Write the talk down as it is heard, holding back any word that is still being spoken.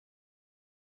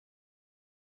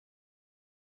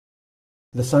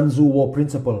The Sun Tzu war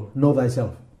principle, know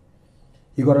thyself.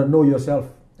 You got to know yourself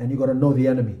and you got to know the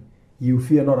enemy. You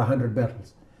fear not 100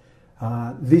 battles.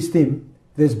 This team,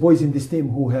 there's boys in this team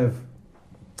who have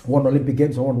won Olympic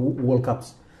Games and won World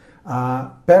Cups.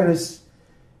 Paris,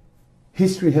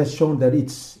 history has shown that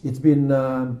it's been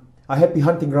a happy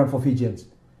hunting ground for Fijians.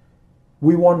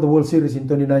 We won the World Series in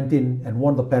 2019 and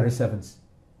won the Paris Sevens.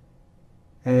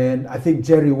 And I think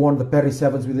Jerry won the Paris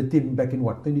Sevens with the team back in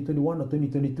what, 2021 or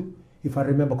 2022, if I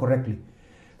remember correctly.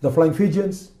 The Flying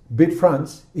Fijians beat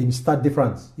France in Stade de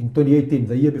France in 2018,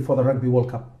 the year before the Rugby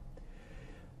World Cup.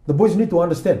 The boys need to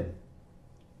understand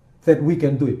that we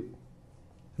can do it.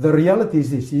 The reality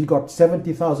is this: you got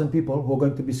 70,000 people who are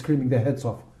going to be screaming their heads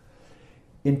off.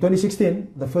 In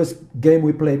 2016, the first game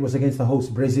we played was against the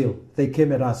host, Brazil. They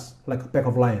came at us like a pack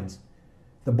of lions.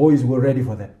 The boys were ready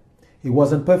for that. It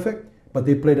wasn't perfect, but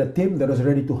they played a team that was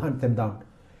ready to hunt them down.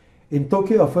 In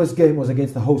Tokyo, our first game was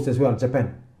against the host as well,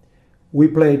 Japan. We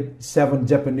played 7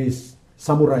 Japanese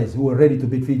samurais who were ready to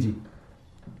beat Fiji.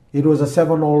 It was a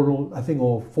 7-all, I think,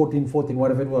 or 14-14,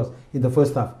 whatever it was, in the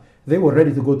first half. They were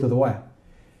ready to go to the wire.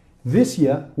 This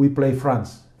year, we play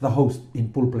France, the host, in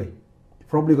pool play.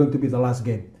 Probably going to be the last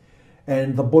game.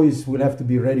 And the boys will have to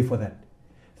be ready for that.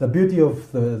 The beauty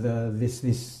of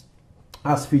this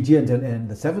us Fijians and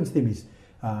the Sevens team is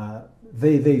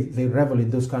they revel in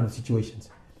those kind of situations.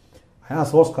 I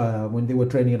asked Oscar when they were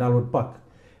training at Albert Park,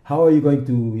 how are you going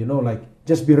to,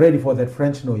 just be ready for that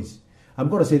French noise? I'm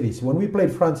going to say this. When we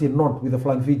played France in Nantes with the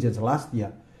Flying Fijians last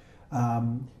year,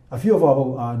 a few of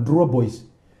our Ndrua boys,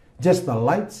 just the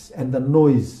lights and the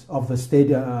noise of the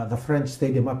stadium, the French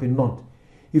stadium up in Nantes,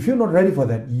 if you're not ready for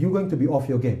that, you're going to be off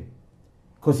your game,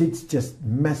 because it's just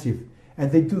massive.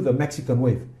 And they do the Mexican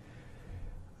wave.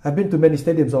 I've been to many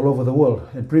stadiums all over the world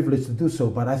and privileged to do so,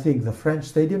 but I think the French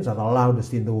stadiums are the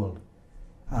loudest in the world.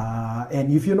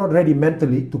 And if you're not ready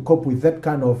mentally to cope with that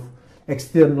kind of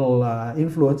external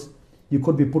influence, you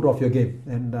could be put off your game.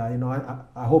 And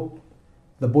I hope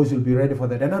the boys will be ready for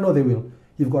that, and I know they will.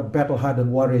 You've got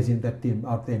battle-hardened warriors in that team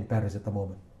out there in Paris at the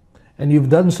moment. And you've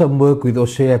done some work with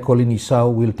Osea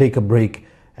Kolinisau. We'll take a break,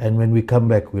 and when we come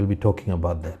back, we'll be talking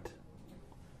about that.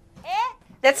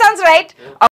 That sounds right.